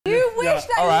wish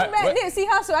that you met Nipsey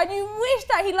Hussle and you wish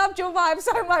that he loved your vibe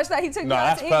so much that he took you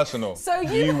out to eat. No, that's personal. So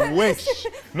you wish.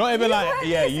 Not even like,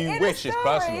 yeah, you wish it's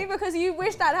personal. Because you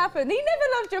wish that happened. He never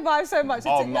loved your vibe so much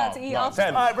that he took you out to eat after.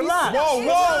 10. All right, relax.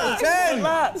 Whoa, 10.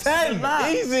 Relax. 10.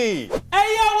 Relax. Easy.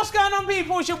 Hey, yo, what's going on,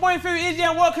 people? It's your boy, Izzy,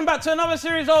 and welcome back to another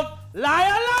series of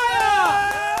Liar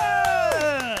Liar.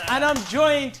 And I'm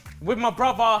joined with my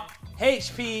brother,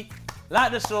 HP,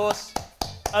 like the sauce,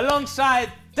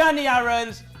 alongside Danny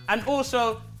Aarons, and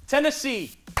also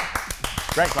Tennessee.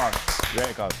 Great card.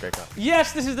 Great card. Great card.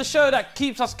 Yes, this is the show that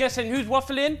keeps us guessing who's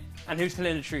waffling and who's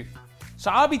telling the truth.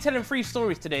 So I'll be telling 3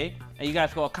 stories today, and you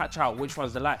guys gotta catch out which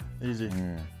one's the lie. Easy.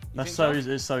 That's so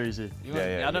easy. It's so easy.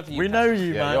 I don't think we know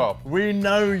you, man. We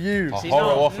know you. See,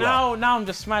 now I'm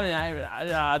just smiling.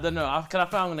 I don't know. I feel I'm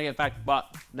gonna get back,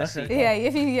 but let's see. Yeah,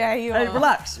 you Hey,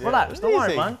 relax. Don't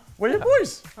worry, man. We're your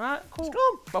boys. All right, cool. Let's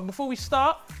go. But before we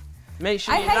start, make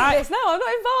sure I you hate this. No, I'm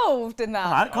not involved in that.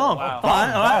 All right, calm. wow. All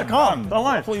right, calm. Don't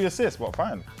worry. I thought you assist, but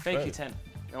fine. Thank you, 10.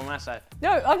 You're on my side. No,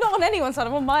 I'm not on anyone's side.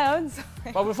 I'm on my own side.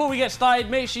 But before we get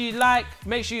started, make sure you like,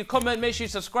 make sure you comment, make sure you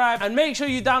subscribe, and make sure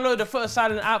you download the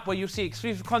Footasylum app where you'll see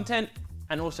exclusive content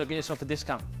and also get yourself a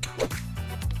discount.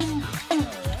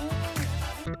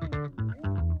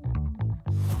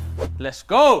 Let's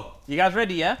go. You guys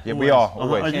ready, yeah? Yeah, we are.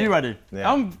 Always. Are you ready?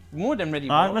 Yeah. I'm more than ready,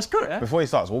 bro. All right, let's go. Yeah? Before he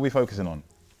starts, what are we focusing on?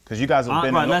 Because you guys have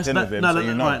been locked in with him, so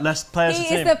you know. Right, let's play as a team.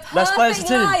 He is the perfect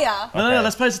liar. No,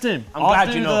 let's play as a team. I'm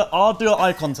glad you know. I'll do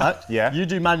eye contact. Yeah. You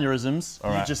do mannerisms.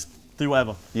 All right. You just do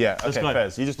whatever. Yeah, Let's okay, go.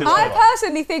 Fez. You just do I whatever.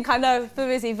 personally think I know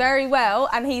Izzy very well,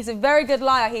 and he's a very good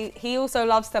liar. He also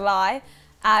loves to lie,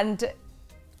 and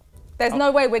there's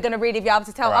no way we're going to really be able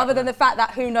to tell, other than the fact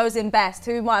that who knows him best,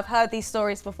 who might have heard these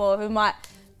stories before, who might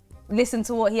listen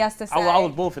to what he has to say. I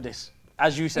was born for this.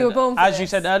 As you said, You were born for as this. you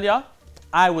said earlier,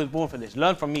 I was born for this.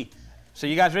 Learn from me. So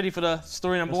you guys ready for the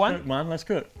story number one? Let's cook, man. Let's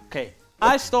cook. Okay.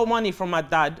 I stole money from my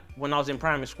dad when I was in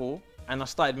primary school, and I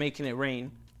started making it rain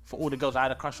for all the girls I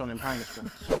had a crush on in primary school.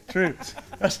 True.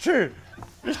 That's true.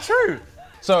 It's true.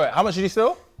 So, how much did you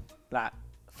steal? Like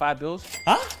 5 bills.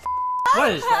 Huh?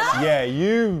 Wait. Yeah,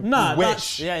 you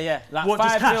wish. Yeah. Like What,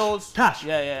 just 5 cash? bills. Cash?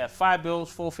 Yeah. 5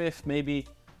 bills, 4/5 maybe,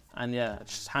 and yeah, I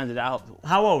just handed it out.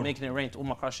 How old? Making it rain to all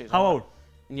my crushes. How old?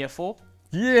 In year 4.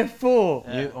 Year 4.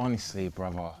 Yeah. You honestly,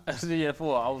 brother. I was in year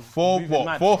 4. I was 4 moving what?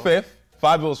 mad, 4/5.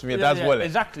 5 bills from your dad's wallet.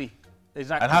 Exactly.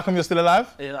 And how come you're still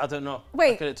alive? Yeah, I don't know. I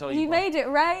Wait, couldn't tell you bro. made it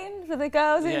rain for the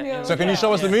girls in your... So can you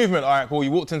show us the movement? All right, cool.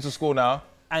 You walked into school now.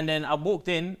 And then I walked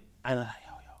in and I'm like,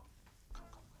 yo,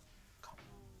 come.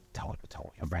 Tell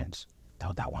your friends.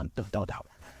 Tell that one. Tell that one.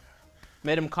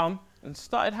 Made them come and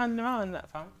started handing them out and that,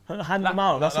 fam. Hand them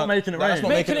out. That's not making it rain. That's not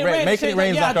making it rain. Making it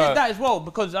rain yeah, like I did that as well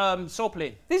because soul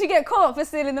plane. Did you get caught for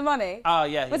stealing the money?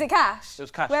 Yeah. Was it cash? It was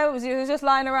cash. Where was you? It was just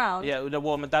lying around? Yeah, the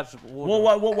one my dad's.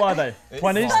 What were they?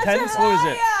 20s? 10s?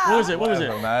 What was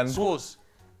it? Man. Scores.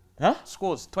 Huh?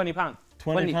 Scores. £20.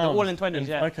 20 They're all in 20s,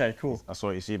 yeah. Okay, cool. That's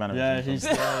what you see, man. Yeah, he's...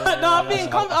 No, I'm being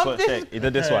comfy. He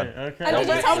did this one. Okay.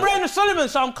 I'm wearing a Solomon,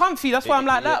 so I'm comfy. That's why I'm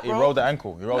like that, bro. He rolled the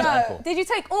ankle. Did you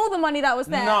take all the money that was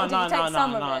there? No, or did you take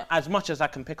some of it? As much as I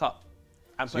can pick up.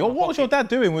 What was your dad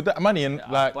doing with that money? And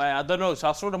like, Well, I don't know. So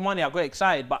I saw the money, I got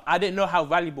excited, but I didn't know how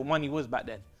valuable money was back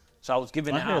then. So I was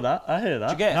giving it out. I hear that.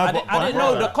 Do you get it? I didn't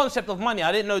know the concept of money.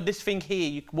 I didn't know this thing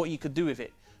here, what you could do with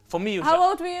it. For me, it was How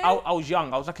old were you? I was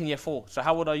young. I was like in year 4. So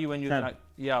how old are you when you were like?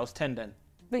 Yeah, I was 10 then.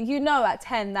 But you know at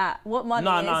 10 that what money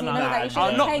is, you know that you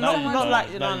should No, take someone. not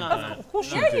like, no. Of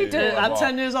course you do. At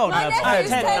 10 years old? My nephew's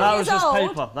 10 That was years just old.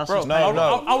 paper. That's Bro, just paper.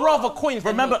 I'll rather coins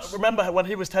than notes. Remember when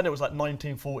he was 10, it was like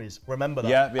 1940s. Remember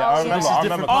that? Yeah, I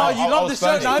remember. Oh, you love this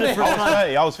shirt now, innit?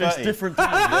 I was 30. It's different.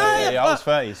 Yeah, I was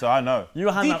 30, so I know. You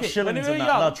were handing out When shillings you were and that.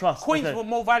 young, No, trust. coins Okay. were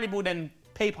more valuable than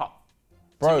paper.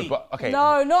 Bro, but okay.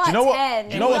 No, not do you know at what, 10.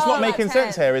 Do you know what's No, not making at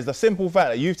sense 10. here is the simple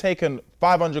fact that you've taken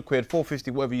 500 quid,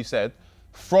 450, whatever you said,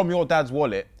 from your dad's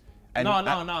wallet. And No,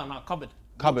 cupboard.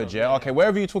 Cupboard, yeah? Okay,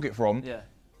 wherever you took it from, Yeah.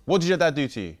 what did your dad do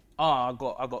to you? Oh, I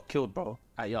got killed, bro,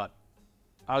 at yard.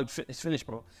 It's finished,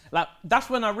 bro. Like, that's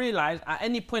when I realized at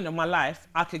any point in my life,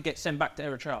 I could get sent back to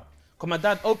Eritrea. Because my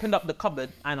dad opened up the cupboard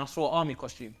and I saw an army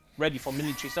costume, ready for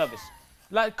military service.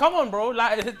 Like, come on, bro.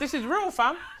 Like, this is real,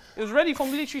 fam. It was ready for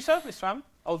military service, fam.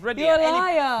 I was ready. You're at a any...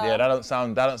 liar. Yeah, that don't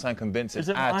sound convincing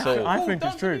at all. I think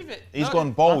it's true. He's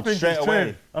gone bold straight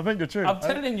away. I think it's true. I'm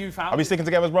telling you, fam. Are we sticking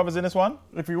together as brothers in this one?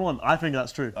 If you want, I think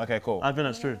that's true. Okay, cool. I think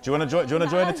that's true. Do you want to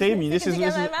join the team? This is. No,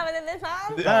 Just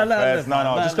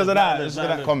because of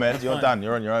that comment, you're done.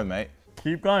 You're on your own, mate.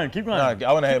 Keep going. No, I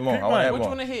want to hear more. What do you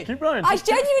want to hear? Keep going. I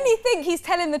genuinely think he's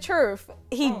telling the truth.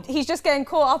 He's just getting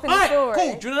caught up in the Alright, story.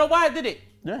 cool. Do you know why I did it?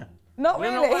 Yeah. Not You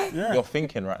know really. what? Yeah. You're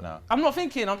thinking right now. I'm not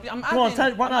thinking. I'm Come on,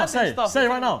 adding- right now. I'm Say adding stuff. it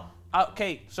right now.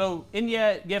 Okay, so in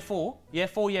year 4, year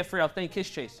 4, year 3, I was playing Kiss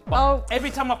Chase. But Oh. every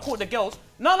time I caught the girls,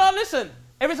 no, listen.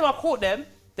 Every time I caught them,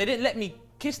 they didn't let me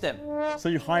kiss them. So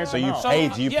you hired So them you out.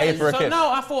 paid. You paid for a so kiss.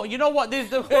 now I thought, you know what? This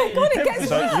is the God, it gets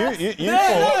So worse. you Yeah,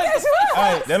 thought, no,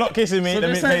 hey, they're not kissing me, So let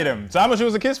me they're pay saying- them. So how much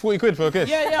was a kiss? 40 quid for a kiss?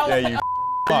 Yeah, yeah, I was Yeah,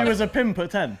 you You was a pimp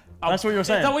at 10. That's what you're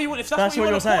saying. If that's what you, if that's That's what you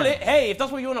what want to you're call saying. it, hey, if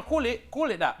that's what you want to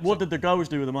call it that. What did the girls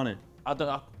do with the money? I don't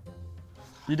know.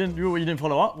 You didn't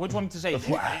follow up? What do you want me to say?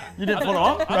 You didn't follow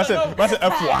up? That's it. know. That's it.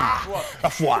 A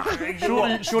foie. Surely you Do you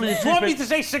want me keep to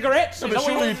say cigarettes? it. Is But that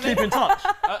what you surely want you me to keep say? in touch.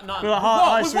 No. Be like,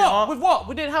 hi, sweetheart. With what?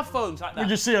 We didn't have phones like that. You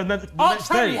just see her the Ask next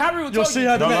Harry, day. Harry will You'll tell see you.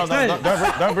 her the No, next no,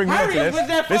 day. don't bring me Harry, into with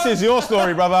their this. This phone. is your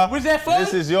story, brother. With their phone?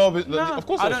 This is your. Of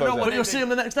course, I there's don't know phones what But you'll see him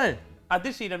the next day. I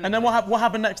did see them. And then what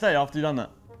happened next day after you done that?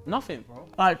 Nothing, bro. All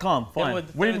right, calm, fine.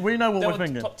 We know what they we're were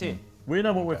thinking. Top tier. We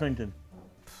know what we're thinking.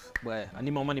 Where I need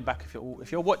my money back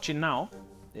if you're watching now.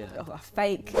 Yeah. Oh,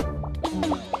 fake.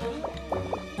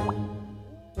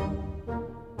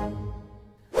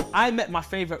 I met my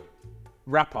favorite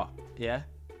rapper, yeah,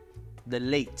 the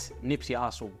late Nipsey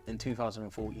Hussle in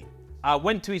 2014. I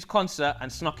went to his concert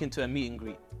and snuck into a meet and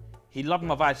greet. He loved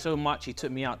my vibe so much he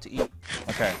took me out to eat.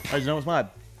 Okay. Hey, do you know what's mad?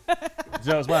 Do you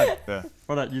know what's mad? Yeah.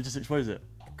 Brother, you just exposed it.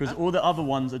 Because all the other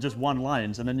ones are just one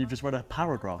lines and then you've just read a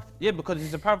paragraph. Yeah, because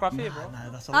there's a paragraph here, bro.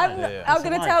 No, that's a lie. I'm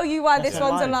going to tell you why That's this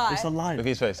one's a lie. It's a lie. Look at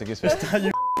his face. Look at his face.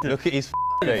 You Look at his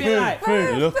face.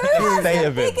 food. Look at the state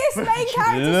of him. Biggest main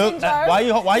character Look. syndrome.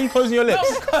 Why are you closing your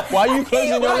lips? Why are you closing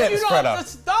your Why lips, you not brother?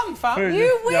 just dumb, fam? Food.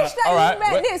 You wish Yeah. that Alright, you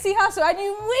met wait. Nipsey Hussle and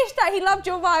you wish that he loved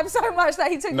your vibe so much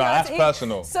that he took No, you out that's to eat.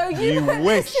 personal. So You put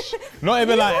wish. this- Not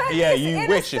even like, put yeah, this you in a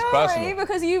wish it's story personal.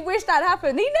 because you wish that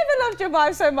happened. He never loved your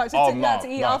vibe so much he Oh, took you out to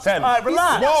eat no, after. 10. Alright,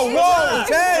 relax. Whoa,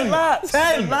 10. Relax.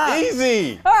 10. Relax.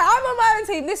 Easy. All right, I'm on my own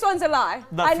team. This one's a lie.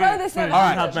 No, I know food, this food. never All You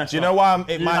happened. have messed Do you know up.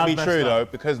 why it You might have be messed true up. though?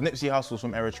 Because Nipsey Hussle's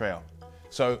from Eritrea.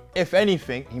 So if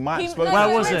anything, he might have spoken. Where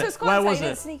he was went to it? his concert, Where he was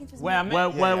didn't it? sneak into his Where I meeting.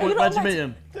 met Where'd you meet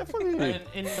him?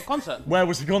 in the concert. Where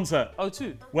was the concert?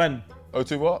 02. When? Oh,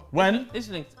 to what? When?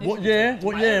 Listening. What year?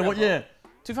 What year? What year?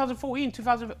 2014,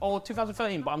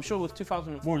 2013, but I'm sure it was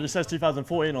 2000. Well, it says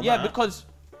 2014 on Yeah, that. because,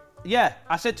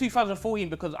 I said 2014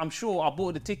 because I'm sure I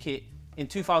bought the ticket in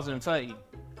 2013,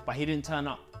 but he didn't turn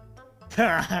up.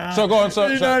 So go on. So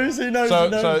He knows, he knows, so he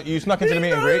knows. so you snuck into the He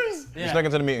meet and greet. knows. You Yeah. snuck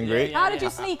into the meet and greet. How did you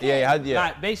sneak in? Yeah, yeah.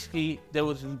 Like, basically, there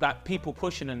was like people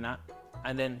pushing and that,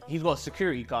 and then he's got a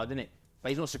security guard, innit? But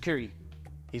he's not security.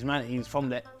 He's from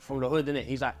the hood, innit?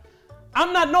 He's like,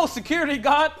 I'm not no security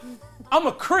guard. I'm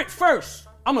a Crip first.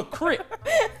 I'm a Crip.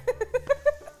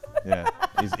 Yeah.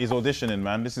 He's auditioning,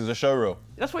 man. This is a show reel.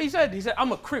 That's what he said. He said,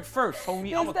 I'm a Crip first,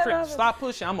 homie. I'm a that Crip. happened? Stop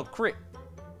pushing. I'm a Crip.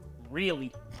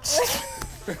 Really?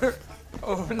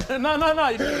 Oh, no.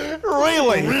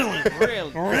 Really?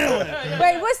 Really?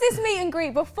 Wait, was this meet and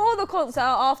greet before the concert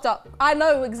or after? I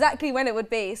know exactly when it would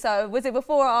be. So was it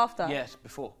before or after? Yes,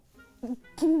 before.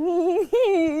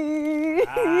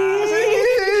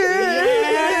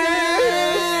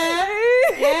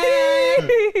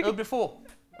 It was before.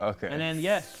 Okay. And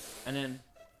then, and then.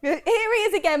 Here he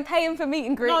is again paying for meet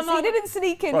and greets. No, He didn't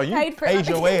sneak in, Bro, he you paid for paid it.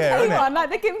 your way here, innit? One,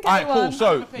 like the Kim K All right, cool. one.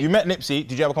 So you met Nipsey.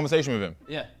 Did you have a conversation with him?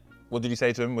 Yeah. What did you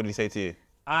say to him? What did he say to you?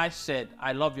 I said,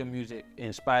 I love your music. It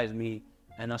inspires me.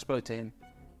 And I spoke to him.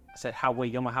 I said, How-way,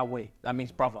 you're my how-way. That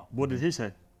means brother. What did he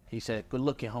say? He said, good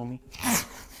looking, homie.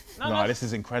 No, this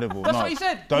is incredible. That's no, what he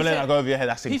said. Don't He let said- that go over your head.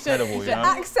 That's he said- incredible, he you said- know?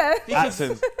 Accent.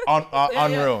 Accents,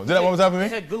 unreal. Did that one was that for me? He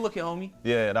said, good looking, homie.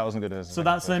 Yeah, that wasn't good. So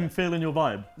that's him feeling your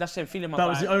vibe? That's him feeling my That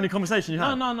was vibe. the only conversation you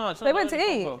had? No. It's not They went the to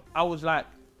only eat. convo. I was like,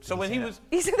 so when he was.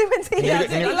 He said they went to eat. you- He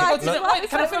can you- liked no, his Wait, wife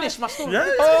can I so finish much. my story? Yeah.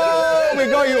 Oh, we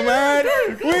got you, man.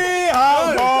 We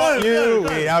have got you. We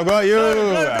have got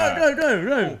you.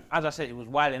 Go. As I said, it was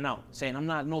wilding out, saying, I'm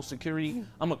not no security.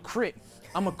 I'm a Crip.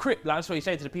 I'm a Crip. Like, that's what he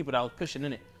said to the people that was pushing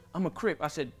in it. I'm a Crip. I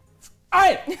said,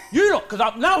 hey, you lot,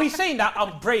 because now he's saying that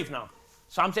I'm brave now.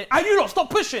 So I'm saying, hey, you lot, stop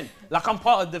pushing. Like I'm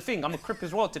part of the thing. I'm a Crip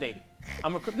as well today.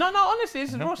 I'm a Crip. No, honestly,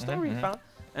 this is raw story, fam.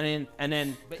 And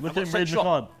then Look I at got him sent reading the shot.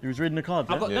 card. He was reading the card,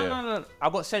 I yeah? got Yeah. no. I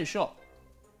got sent shot.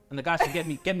 And the guy said,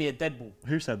 get me a dead ball.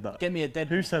 Who said that? Get me a dead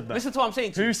ball. Who said that? Listen to what I'm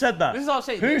saying to you. Who said that? This is what I'm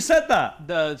saying. Who said that?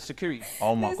 The security.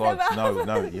 Oh my This God, never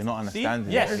no, you're not See?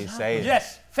 understanding Yes. what he's saying.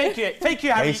 Yes. Thank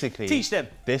you, Harry. Basically, Teach them.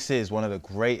 this is one of the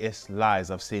greatest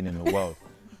lies I've seen in the world.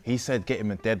 He said, get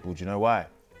him a dead ball. Do you know why?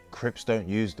 Crips don't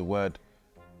use the word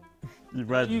You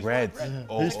read. red.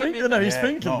 Or, He's thinking, no, he's Yeah,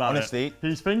 thinking no, about honestly, it.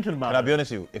 He's thinking about Can I it. be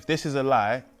honest with you? If this is a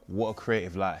lie, what a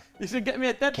creative lie. He said, get me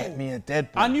a dead ball. Get me a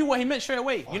dead ball. I knew what he meant straight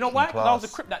away. You know why? Because I was a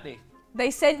class. Crip that day.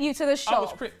 They sent you to the I was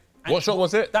shop. Crip. And What shop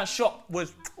was it? That shop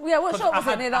was. Yeah, what shop was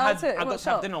it near the I R2? got What to have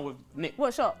shop? dinner with Nick.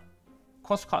 What shop?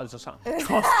 Cost cutters or something. There's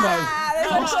no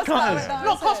cost cutters.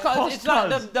 Not cost cutters. It's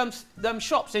like them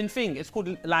shops in thing. It's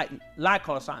called like Leica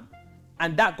or something.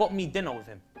 And that got me dinner with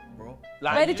him, bro.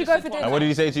 Like, Where did you go for dinner? And what did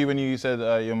he say to you when you said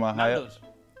you're my higher?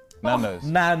 Nando's.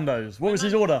 Nando's. What was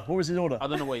his order? What was his order? I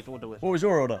don't know what his order was. What was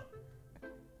your order?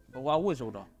 But what I always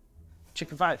order?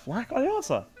 Chicken fries. Why can't you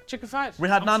answer? Chicken fries. We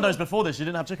had I'm Nando's sure. before this. You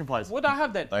didn't have chicken fries. What did I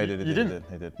have then? No, he did. You He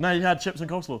didn't? did. No, you had chips and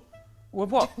coleslaw. With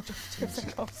what?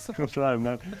 I'm trying,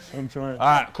 man. I'm trying. All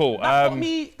right, cool.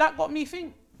 That got me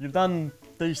thing. You've done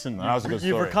decent. That was a good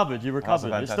You've story. recovered. You That was a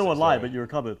recovered. It's still a fantastic lie, story. but you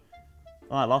recovered.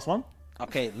 All right, last one.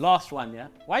 Okay, last one, yeah.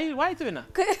 Why you doing that?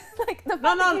 Like the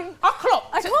No, I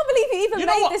clocked. I can't believe you even You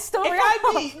know made what? this story if up.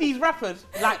 I meet these rappers,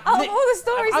 like Out of Nick, all the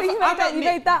stories that you made up, you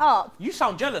made that up. You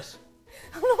sound jealous.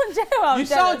 I'm not jealous. I'm You jealous,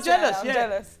 sound jealous, I'm yeah.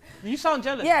 jealous. You sound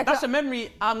jealous. Yeah, That's 'cause- a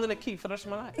memory I'm gonna keep for the rest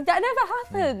of my life. That never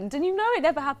happened, and you know it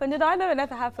never happened, and I know it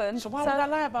never happened. So why would I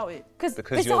lie about it? Because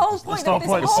Because it's the you're- whole it's point the of whole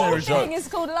point this of whole serious thing joke. is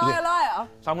called liar, liar.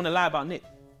 So I'm gonna lie about Nick.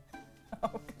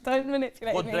 Don't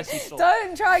manipulate God me. bless his soul.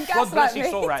 Don't try and God gaslight bless me.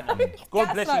 his soul right now. Don't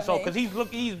God bless his gaslight soul, me.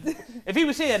 because he's if he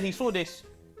was here and he saw this,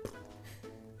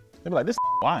 They'd be like, this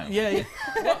wine. yeah.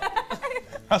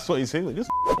 That's what he's saying. Like, this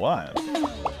wine.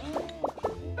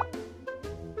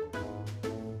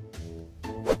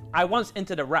 I once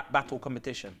entered a rap battle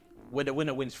competition where the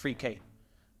winner wins 3K.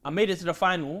 I made it to the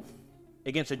final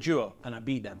against a duo and I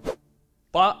beat them.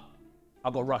 But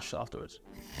I got rushed afterwards.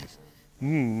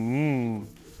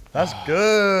 That's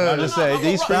good. I just say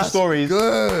these three stories.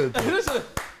 Good. Listen,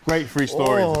 Great three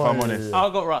stories, if I'm honest. I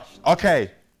got rushed.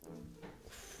 Okay.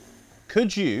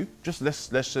 Could you just let's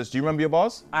just? Do you remember your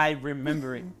bars? I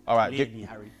remember it. All right. Clearly,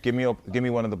 Harry. Give me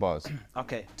one of the bars.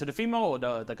 Okay, to the female or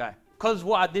the guy? Because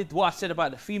what I said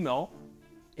about the female,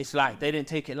 it's like they didn't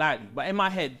take it lightly. But in my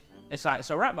head, it's like, it's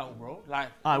a rap battle, bro. Like,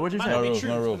 All right, what'd you might say? not be No rules, true,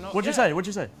 no so rules. not- What'd you yeah. say? What'd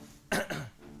you say?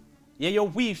 Yeah, your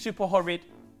weave super horrid.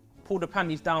 Pull the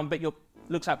panties down, bet your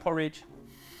looks like porridge.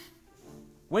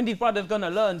 When these brothers gonna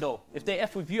learn though? If they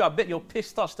F with you, I bet your piss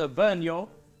starts to burn, yo.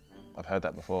 I've heard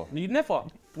that before. You never.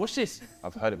 What's this?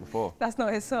 I've heard it before. That's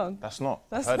not his song. That's not.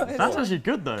 That's I've heard not it it. That's before. actually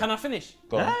good though. Can I finish?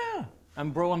 Go on. Yeah.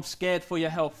 And bro, I'm scared for your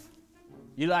health.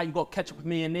 You like you got ketchup with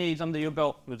mayonnaise under your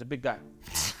belt. He was a big guy.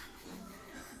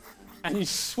 And you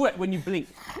sweat when you blink.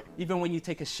 Even when you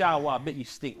take a shower, I bet you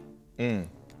stink.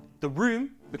 The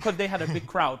room, because they had a big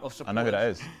crowd of I supporters. know who that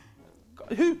is.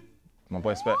 Who? My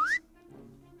boy Specs.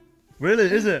 Really?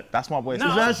 Is it? That's my boy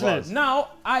Now, Specs. Exactly. bars.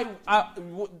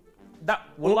 now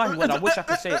wallahi word, I wish I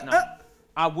could say it now.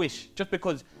 I wish, just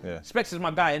because Yeah. Specs is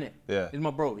my guy, innit? Yeah. He's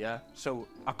my bro, yeah? So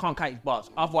I can't count his bars.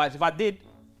 Otherwise, if I did,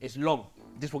 it's long.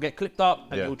 This will get clipped up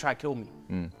and Yeah. he'll try to kill me.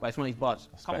 But it's one of his bars.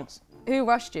 Come on. Specs. Who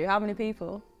rushed you? How many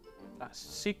people? Like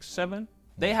 6, 7.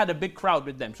 They had a big crowd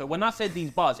with them. So when I said these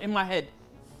bars, in my head,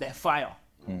 they're fire.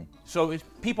 So if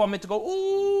people are meant to go,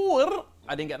 ooh,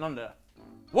 I didn't get none of that.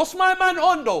 What's my man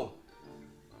on though?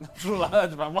 That's all I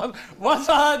heard, man. Once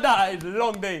I heard that, it's a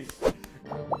long day.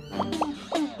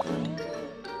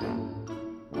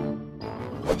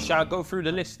 Shall I go through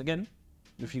the list again?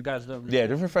 If you guys don't. Yeah,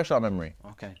 just refresh our memory.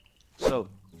 Okay. So,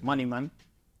 Money Man.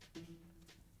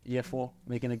 Year 4,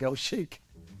 making a girl shake.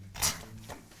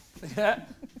 Yeah.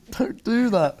 Don't do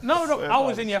that. No, I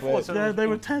was in year 4. So Yeah, they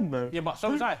were 10 though. Yeah, but so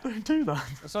was I. Don't do that.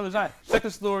 So was I. Second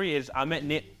story is I met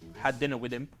Nick, had dinner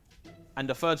with him. And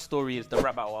the third story is the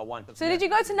rap battle I won. So did you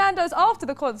go to Nando's after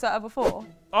the concert or before?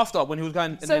 After, when he was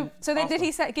going... So then did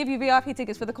he give you VIP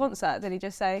tickets for the concert? Did he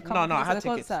just say, come No, I to had the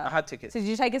tickets. concert? I had tickets. So did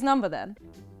you take his number then?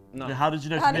 No. Yeah, how did you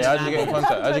know? How to did meet Yeah, how'd you get in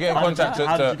contact? How'd you get in contact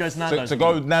How did you go to Nando's? to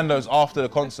go Nando's after the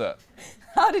concert?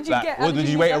 How did you Like, get? what, did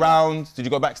you wait around? Did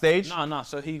you go backstage? No,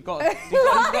 so he's got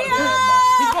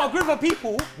a group of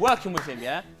people working with him,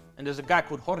 yeah? And there's a guy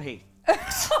called Jorge.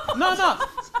 No.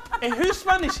 And who's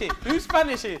Spanish here? Who's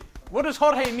Spanish here? What does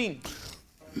Jorge mean?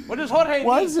 What does Jorge mean?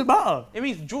 Why does it matter? It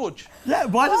means George. Yeah,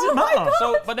 why does it matter?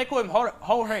 So, but they call him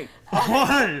Jorge.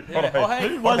 Why? Yeah,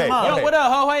 Jorge. Why does it Okay. matter? Yo, what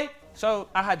up, Jorge? So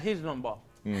I had his number.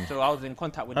 So I was in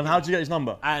contact with And him. how'd you get his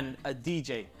number? And a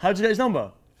DJ. How'd you get his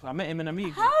number? So I met him in a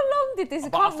meeting. How long did this? I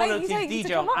But I can't wait followed you his take you to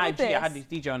DJ on come up with IG. this. I had his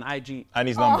DJ on IG. And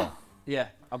his number. Yeah,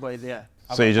 I got it there.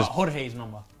 So you just- Jorge's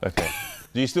number. Okay.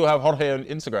 Do you still have Jorge on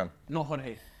Instagram? No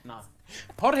Jorge. Nah.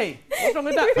 Jorge, what's wrong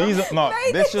with that? No,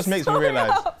 Made this this just makes me story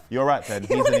realise up. you're right, Ted. He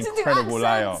He's an wanted to do incredible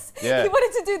liar. accents. Yeah. He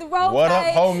wanted to do the role What up,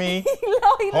 play. homie?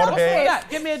 He loves Jorge. it. that?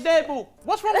 Give me a dead ball.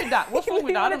 What's wrong with that? What's wrong with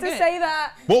He that? I wanted don't to get say it.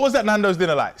 that. What was that Nando's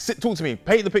dinner like? Talk to me.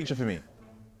 Paint the picture for me.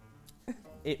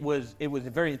 It was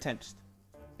very intense.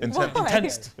 Intense. Why?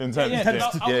 Intense. Yeah,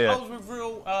 'cause I Yeah. was with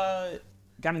real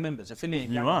gang members, affiliated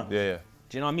You gang are. members. Yeah.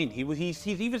 Do you know what I mean? He's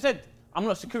even said, I'm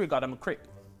not a security guard, I'm a crip.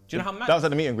 Do you know how mad? That was at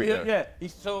the meet and greet, Yeah, though. yeah.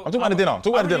 So I'm talking about the dinner. I'm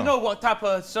talking about the dinner. I already know what type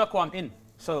of circle I'm in.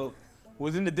 So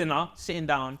was in the dinner, sitting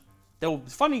down. They were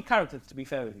funny characters, to be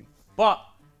fair with you. But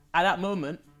at that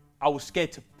moment, I was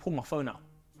scared to pull my phone out.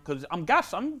 Because I'm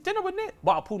gassed, I'm dinner with Nip,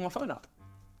 but I pulled my phone out.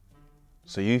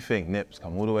 So you think Nip's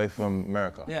come all the way from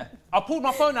America? Yeah. I pulled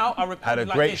my phone out, I recorded Had a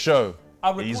like great this. show.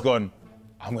 He's gone,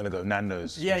 I'm going to go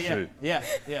Nando's. Yeah, and yeah, shoot.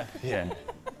 yeah. Yeah.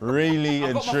 Really I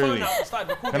and got my truly. phone out and started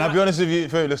recording. Can I be honest with you?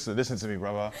 Phil, listen to me,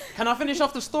 brother. Can I finish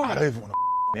off the story? I don't even want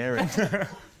to hear it.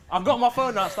 I got my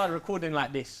phone out and started recording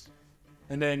like this.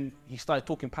 And then he started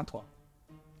talking patois.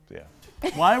 Yeah.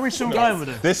 Why are we still going with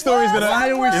it? This story's gonna.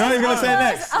 You know what he's gonna say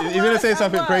next? Words. He's gonna say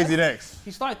something crazy next.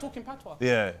 He started talking patois.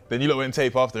 Yeah. Then you lot went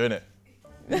tape after, innit?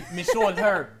 Me sold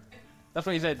her. That's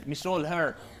what he said. Me sold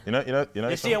her. You know.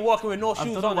 They see him walking with no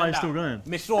shoes don't know on. why and he's still that. going.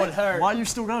 Me sold her. Why are you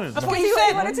still going? That's what Because he he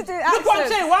said. wanted to do Look what I'm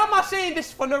accents. saying. Why am I saying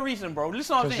this for no reason, bro?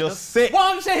 Listen what I'm 'Cause saying. you're sick.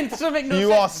 What I'm saying doesn't make no sense.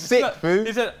 You are sick, Look, foo.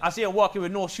 He said, I see him walking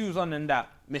with no shoes on and that.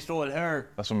 Me sold her.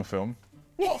 That's from a film.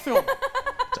 What film?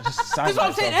 That just sounds That's what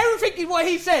I'm saying. something. Everything is what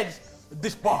he says.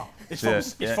 This bar. It's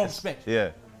from Spec.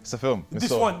 Yeah. It's a film. Miss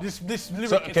This All. one. This lyric.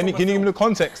 So is can you from a give me film. the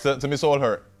context to Miss All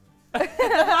Hurt?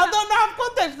 I don't have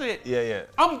context to it. Yeah.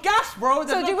 I'm gassed, bro.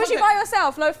 So was you by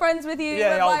yourself? No friends with you?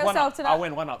 Yeah, you went by yourself to that? I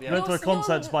went one up, yeah. You went to a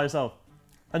concert by yourself.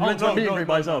 And you went to a meet and greet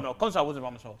by yourself. No, concert wasn't by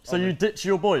myself. So you ditched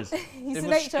your boys. He's It an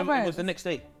was, HM it was the next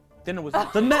day. Dinner was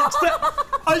The next day.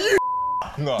 Are you?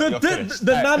 No, you're finished.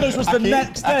 The Nando's was the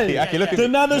next day. Aki, look at The me.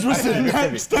 Nando's was the Look at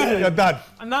me. next day. You're done.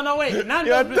 No, wait. Nando's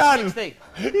You're was the done. next day.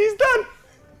 He's done.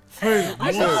 That's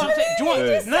what I'm saying. Do you want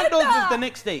just said Nando's that. was the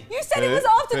next day. You said it was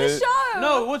after the show.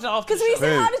 No, it wasn't after the Because we show.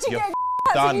 said, how did you You're get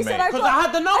done, and you said, mate. Because I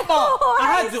had the number.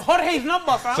 I had Jorge's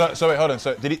number, fam. So wait, hold on.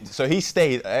 So he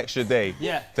stayed an extra day.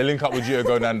 Yeah. To link up with you to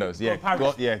go Nando's. Yeah.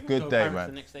 Paris. Good Go day, Paris man.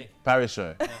 The next day. Paris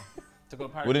show. To go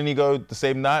Paris. Wouldn't he go the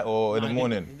same night or in No, the he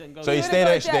morning? didn't go. So he He stayed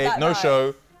would've extra got a day, jet that no night.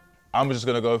 show. I'm just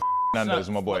gonna go Nando's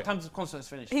with my boy. What time's the concert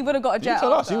finished? He would have got a You jet.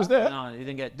 tell us, after. he was there. No, he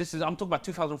didn't get. I'm talking about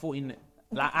 2014.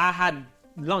 Like I had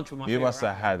lunch with my. You favorite must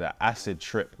have had an acid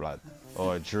trip, blood,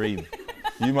 or a dream.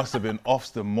 You must have been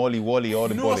off the molly wally or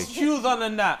the No bolly. shoes on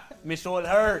and that. Miss all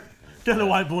hurt. Get the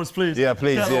whiteboards, please. Yeah,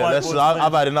 please. Get the Yeah, whiteboards,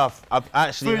 I've please. had enough. I've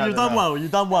actually Food, had you've done enough. well.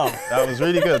 You've done well. That was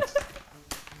really good.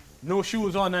 No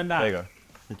shoes on and that. There you go.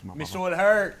 Miss all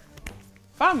hurt.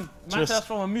 Fam, man, Just- that's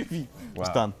from a movie. Wow. It's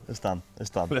done. It's done. It's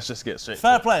done. Let's just get straight.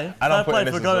 Fair to it. play. And I'm Fair play putting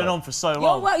for this as going well. on for so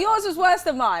long. Yours was worse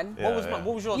than mine. Yeah,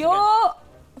 What was yours? Your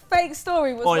fake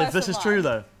story was Oh, worse if this than is mine. true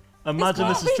though. Imagine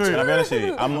this is can't be true. Can I be honest with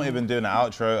you? I'm not even doing an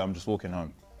outro. I'm just walking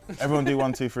home. Everyone do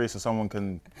 1, 2, 3 so someone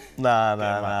can. Nah. All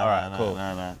right, cool.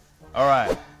 Nah. All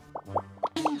right.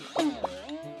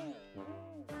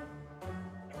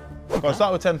 Go on,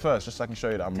 start with 10 first, just so I can show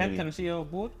you that I'm 10, really. can I see your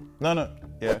board? No.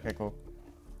 Yeah. Okay. Cool.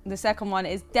 The second one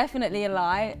is definitely a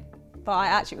lie, but I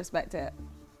actually respect it.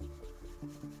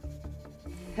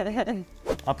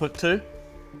 I put 2.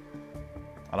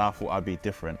 And I thought I'd be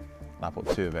different. And I put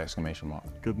 2 with exclamation mark.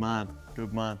 Good man.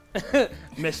 Good man.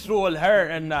 Miss all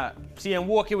hurt and that. See him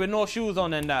walking with no shoes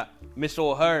on and that. Miss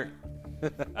all hurt.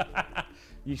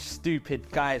 You stupid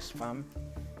guys, fam.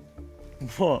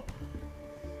 What?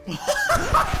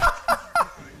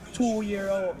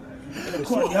 2-year-old in the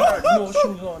courtyard, no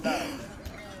shoes on that.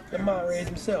 The man raised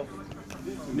himself.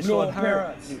 No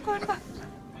parents.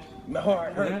 My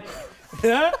heart hurt.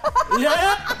 Yeah?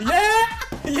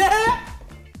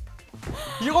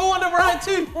 You all want to ride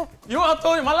too? You know what I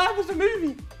told you? My life is a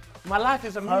movie. My life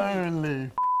is a movie.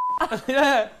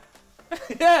 Holy.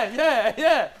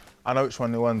 Yeah. I know which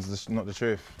one's not the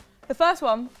truth. The first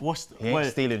one. What's He ain't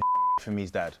wait? stealing from his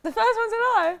dad. The first one's a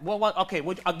lie. What, okay,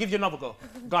 I'll give you another go.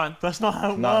 Go on. That's not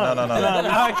how it No.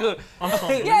 Alright, good.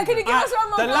 Yeah, can you give us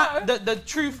one more go? The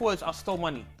truth was I stole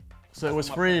money. So it was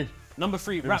free. Number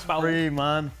 3, It rap was battle. free,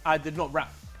 man. I did not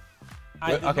rap.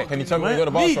 I did Okay, not can you do tell me where you got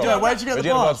the Me, bars from? Joe, where'd you get the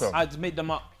bars? from? I just made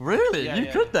them up. Really? Yeah, you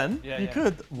yeah, could yeah. then. Yeah, you yeah.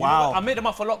 could. You know what? I Wow. made them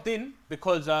up for locked in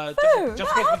because just Boo, in case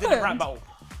what we did a rap happened? battle.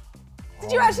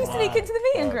 Did you actually sneak into the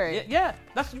meet and greet? Yeah,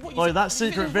 that's what you Oh, said. that You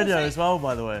secret said it was video fake. as well,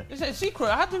 by the way. It's a secret.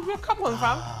 I had to come on,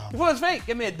 fam. If it was fake,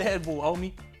 give me a dead ball,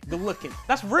 homie. Good looking.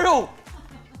 That's real.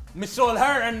 Miss all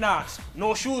hurt and that.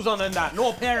 No shoes on and that.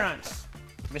 No parents.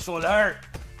 Miss all hurt.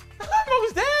 I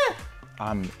was there.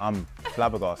 I'm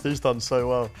flabbergasted. He's done so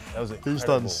well. That was He's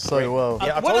incredible. done so well.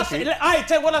 Yeah, I What told say, you. I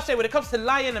tell you what I say. When it comes to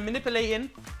lying and manipulating,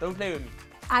 don't play with me.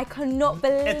 I cannot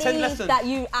believe 10 lessons. that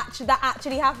that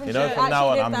actually happened. You know, You from now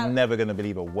actually on, lived I'm that. never gonna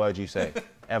believe a word you say,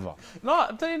 ever. No,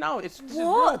 I'm telling you now. This is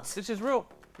real. What? This is real.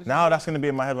 Now that's going to be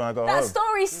in my head when I go That home.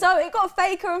 story's it got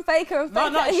faker and faker and faker.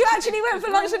 No, You actually went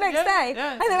for lunch the next day,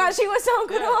 and then actually went to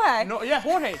Uncle Jorge. No, yeah,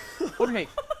 Jorge.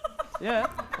 Yeah,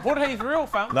 Jorge's real,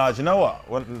 fam. Nah, do you know what?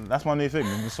 That's my new thing.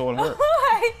 It's all real.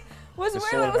 Jorge was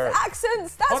It's real. all It was hurt.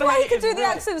 accents. That's Jorge why he could is do the real.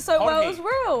 accents so well. It was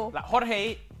real. Like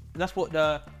Jorge, that's what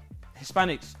the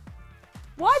Hispanics.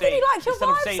 Why did he like your instead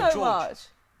of vibe saying so George. much?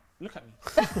 Look at me.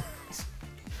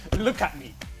 Look at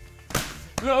me.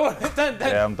 No,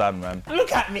 Yeah, I'm done, man.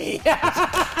 Look at me.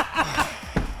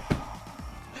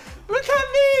 Look at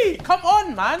me. Come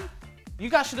on, man. You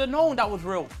guys should have known that was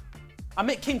real. I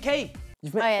met Kim K.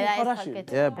 You've met that Kim is quite Kardashian? good.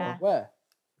 Yeah, bro. Where?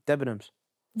 Debenhams.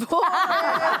 Wait,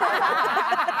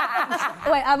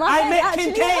 my I head met actually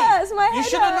Kim K. hurts. My head You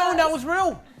should have known that hurts. was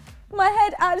real. My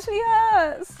head actually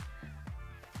hurts.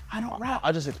 I don't rap.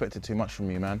 I just expected too much from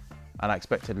you, man. And I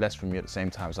expected less from you at the same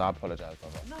time, so I apologise,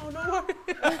 brother. No worries.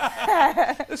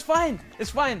 It's fine. It's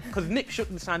fine. Because Nick shook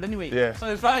the sand anyway. Yeah. So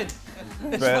it's fine.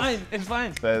 It's Fairs. fine. It's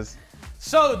fine. Fairs.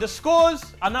 So the scores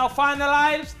are now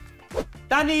finalised.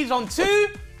 Danny's on 2,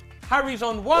 Harry's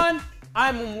on 1,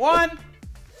 I'm on 1,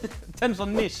 10's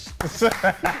on Nish. So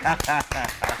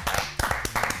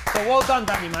well done,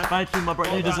 Danny, man. Thank you, my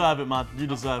bro. You deserve it, man. You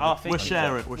deserve Oh, it. thank We'll you.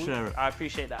 share it. We'll share it. I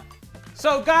appreciate that.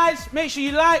 So guys, make sure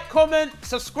you like, comment,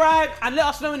 subscribe, and let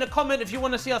us know in the comment if you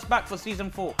want to see us back for season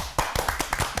 4.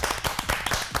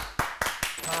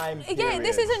 Yeah,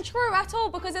 this isn't true at all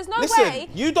because there's no Listen, way.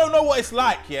 you don't know what it's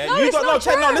like, yeah? No, you it's don't not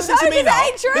know, 10. No, true. listen to No, me this now.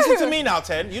 ain't true. Listen to me now,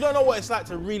 10. You don't know what it's like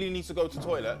to really need to go to the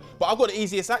toilet, but I've got the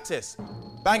easiest access.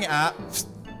 Bang it out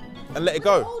and let it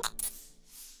go.